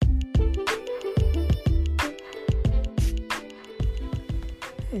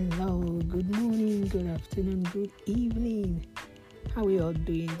Hello, good morning, good afternoon, good evening. How are we all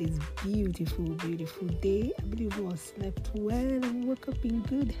doing this beautiful, beautiful day? I believe we all slept well and woke up in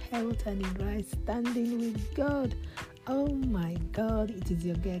good health and in right standing with God. Oh my God, it is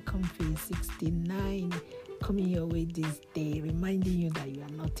your girl Comfy 69 coming your way this day, reminding you that you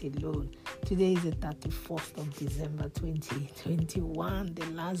are not alone. Today is the 31st of December 2021, the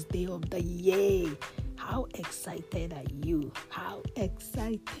last day of the year. How excited are you? How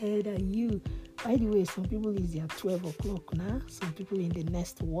excited are you? By the way, some people is at 12 o'clock now. Some people in the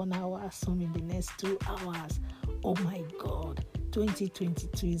next 1 hour. Some in the next 2 hours. Oh my God.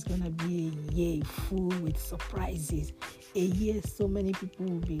 2022 is going to be a year full with surprises. A year so many people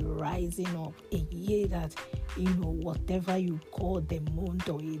will be rising up. A year that, whatever you call the month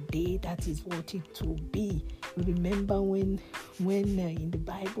or a day, that is what it will be. Remember when in the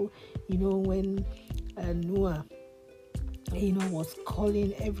Bible, when Noah, was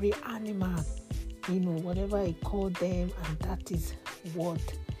calling every animal, whatever he called them, and that is what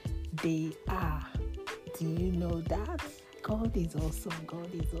they are. Do you know that? God is awesome. God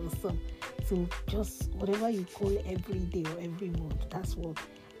is awesome. So just whatever you call every day or every month, that's what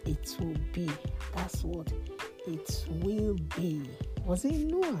it will be. That's what it will be. Was it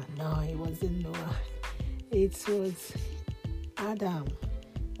Noah? No, it wasn't Noah. It was Adam.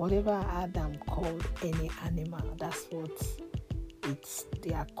 Whatever Adam called any animal, that's what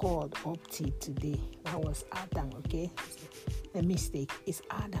they are called up to today. That was Adam, okay? A mistake. It's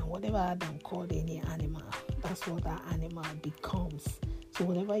Adam. Whatever Adam called any animal, that's what that animal becomes. So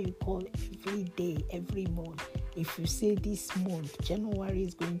whatever you call every day, every month, if you say this month, January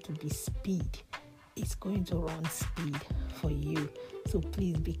is going to be speed, it's going to run speed for you. So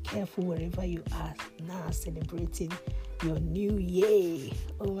please be careful wherever you are now celebrating your new year.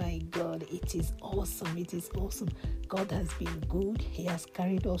 Oh my God, it is awesome. It is awesome. God has been good. He has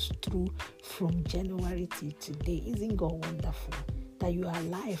carried us through from January to today. Isn't God wonderful that you are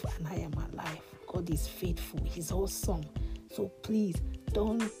alive and I am alive? God is faithful. He's awesome. So please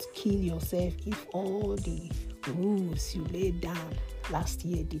don't kill yourself if all the rules you laid down last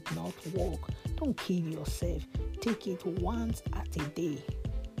year did not work. Don't kill yourself. Take it once at a day.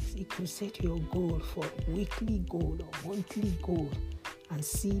 You could set your goal for weekly goal or monthly goal and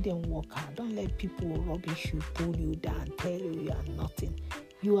see them work out. Don't let people rubbish you, pull you down, tell you you are nothing.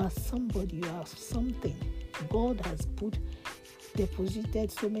 You are somebody, you are something. God has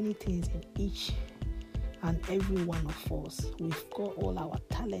deposited so many things in each and every one of us. We've got all our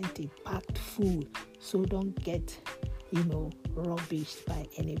talented, packed full. So don't get, rubbished by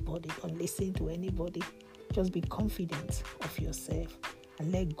anybody. Don't listen to anybody. Just be confident of yourself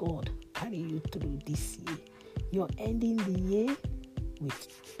and let God carry you through this year. You're ending the year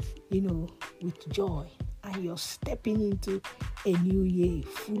with joy, and you're stepping into a new year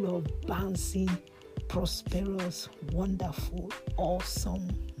full of bouncing, prosperous, wonderful, awesome,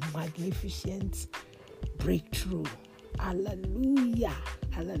 magnificent breakthrough. Hallelujah.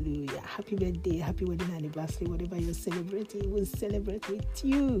 Hallelujah. Happy birthday, happy wedding anniversary, whatever you're celebrating, we'll celebrate with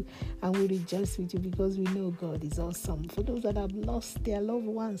you and we'll rejoice with you because we know God is awesome. For those that have lost their loved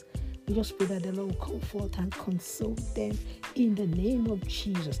ones, we just pray that the Lord will comfort and console them in the name of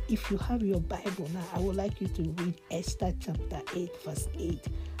Jesus. If you have your Bible now, I would like you to read Esther chapter 8 verse 8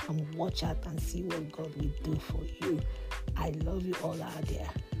 and watch out and see what God will do for you. I love you all out there.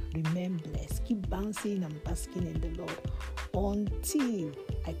 Remain blessed. Keep bouncing and basking in the Lord until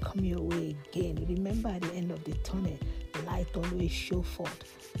I come your way again. Remember, at the end of the tunnel, light always show forth.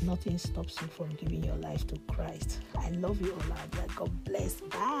 Nothing stops you from giving your life to Christ. I love you all out there. God bless.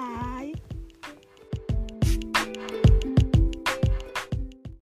 Bye.